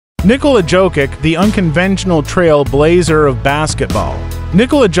Nikola Jokić, the unconventional trailblazer of basketball.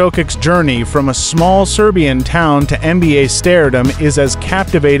 Nikola Jokic's journey from a small Serbian town to NBA stardom is as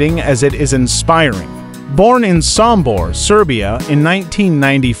captivating as it is inspiring. Born in Sombor, Serbia, in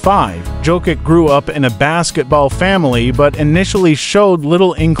 1995, Jokić grew up in a basketball family but initially showed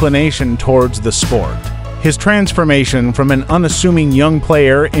little inclination towards the sport. His transformation from an unassuming young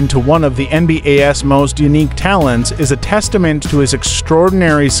player into one of the NBA's most unique talents is a testament to his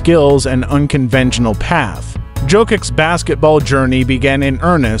extraordinary skills and unconventional path. Jokic's basketball journey began in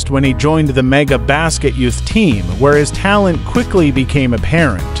earnest when he joined the Mega Basket youth team, where his talent quickly became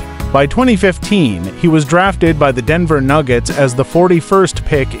apparent. By 2015, he was drafted by the Denver Nuggets as the 41st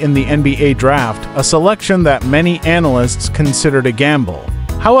pick in the NBA draft, a selection that many analysts considered a gamble.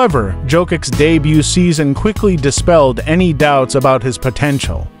 However, Jokic's debut season quickly dispelled any doubts about his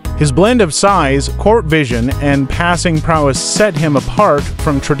potential. His blend of size, court vision, and passing prowess set him apart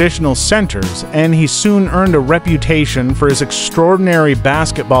from traditional centers, and he soon earned a reputation for his extraordinary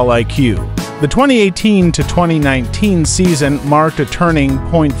basketball IQ. The 2018-2019 season marked a turning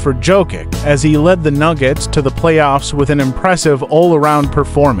point for Jokić as he led the Nuggets to the playoffs with an impressive all-around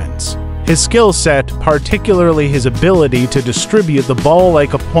performance. His skill set, particularly his ability to distribute the ball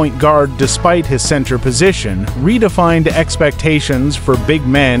like a point guard despite his center position, redefined expectations for big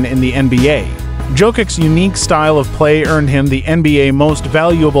men in the NBA. Jokic's unique style of play earned him the NBA Most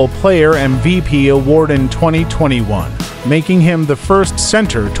Valuable Player MVP award in 2021, making him the first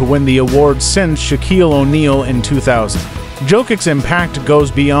center to win the award since Shaquille O'Neal in 2000. Jokic's impact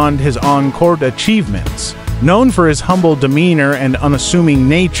goes beyond his on-court achievements. Known for his humble demeanor and unassuming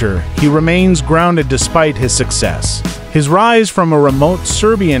nature, he remains grounded despite his success. His rise from a remote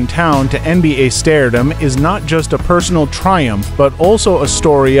Serbian town to NBA stardom is not just a personal triumph but also a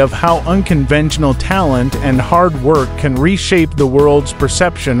story of how unconventional talent and hard work can reshape the world's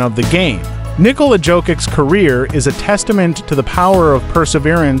perception of the game. Nikola Jokic's career is a testament to the power of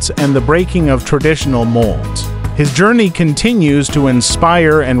perseverance and the breaking of traditional molds. His journey continues to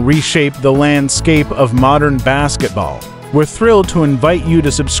inspire and reshape the landscape of modern basketball. We're thrilled to invite you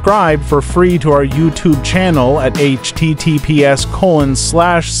to subscribe for free to our YouTube channel at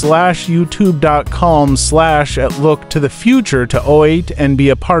https://youtube.com/@looktothefuture to 08 and be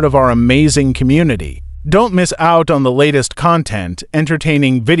a part of our amazing community. Don't miss out on the latest content,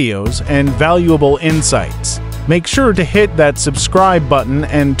 entertaining videos, and valuable insights. Make sure to hit that subscribe button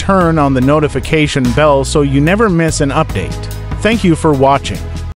and turn on the notification bell so you never miss an update. Thank you for watching.